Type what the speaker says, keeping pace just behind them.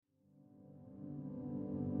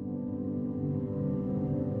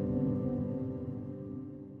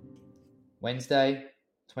Wednesday,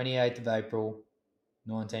 28th of April,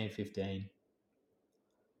 1915.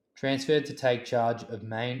 Transferred to take charge of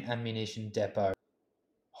main ammunition depot.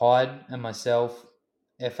 Hyde and myself,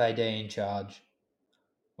 FAD in charge.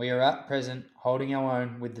 We are at present holding our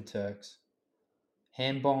own with the Turks.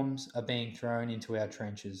 Hand bombs are being thrown into our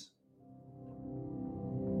trenches.